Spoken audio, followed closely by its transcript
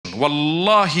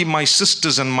Wallahi, my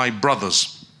sisters and my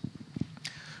brothers,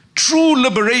 true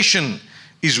liberation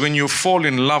is when you fall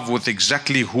in love with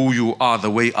exactly who you are, the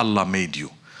way Allah made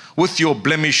you. With your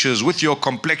blemishes, with your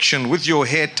complexion, with your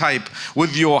hair type,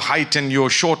 with your height and your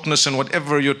shortness and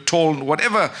whatever you're tall,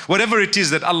 whatever it is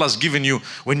that Allah's given you,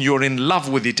 when you're in love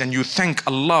with it and you thank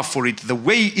Allah for it, the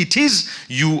way it is,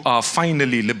 you are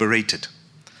finally liberated.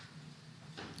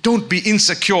 Don't be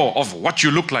insecure of what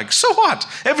you look like. So what?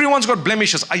 Everyone's got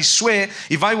blemishes. I swear,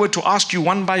 if I were to ask you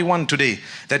one by one today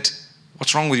that,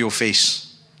 what's wrong with your face?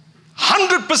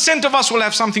 100% of us will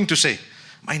have something to say.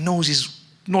 My nose is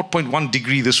 0.1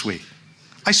 degree this way.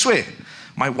 I swear.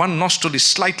 My one nostril is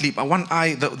slightly, my one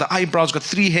eye, the eyebrow's got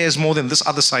 3 hairs more than this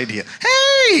other side here.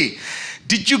 Hey!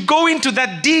 Did you go into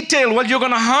that detail? Well, you're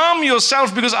going to harm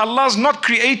yourself because Allah's not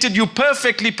created you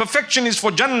perfectly. Perfection is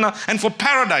for Jannah and for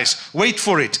paradise. Wait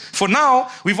for it. For now,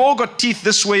 we've all got teeth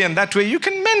this way and that way. You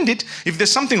can mend it. If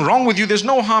there's something wrong with you, there's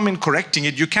no harm in correcting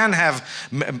it. You can have,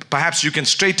 perhaps you can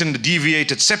straighten the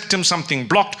deviated septum, something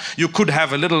blocked. You could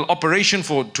have a little operation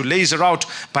to laser out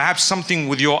perhaps something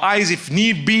with your eyes if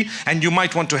need be. And you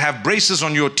might want to have braces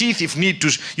on your teeth if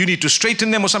you need to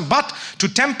straighten them or something. But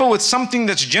to tamper with something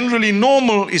that's generally normal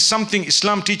is something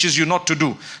Islam teaches you not to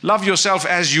do. Love yourself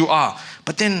as you are.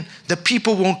 But then the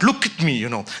people won't look at me,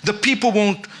 The people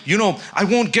won't, I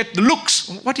won't get the looks.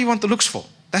 What do you want the looks for?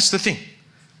 That's the thing.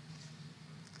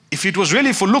 If it was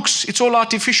really for looks, it's all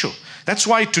artificial. That's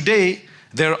why today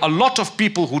there are a lot of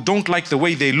people who don't like the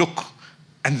way they look,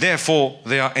 and therefore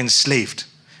they are enslaved.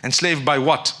 Enslaved by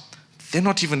what? They're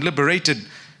not even liberated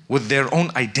with their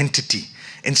own identity.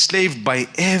 Enslaved by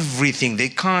everything. They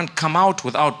can't come out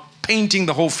without painting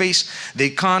the whole face.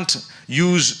 They can't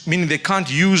use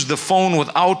the phone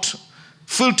without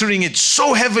filtering it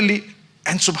so heavily.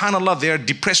 And subhanAllah, they are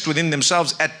depressed within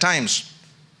themselves at times.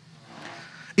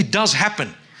 It does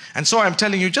happen. And so I'm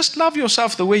telling you, just love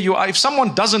yourself the way you are. If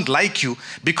someone doesn't like you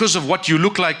because of what you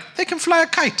look like, they can fly a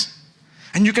kite.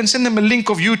 And you can send them a link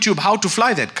of YouTube how to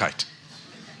fly that kite.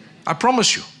 I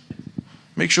promise you.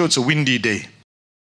 Make sure it's a windy day.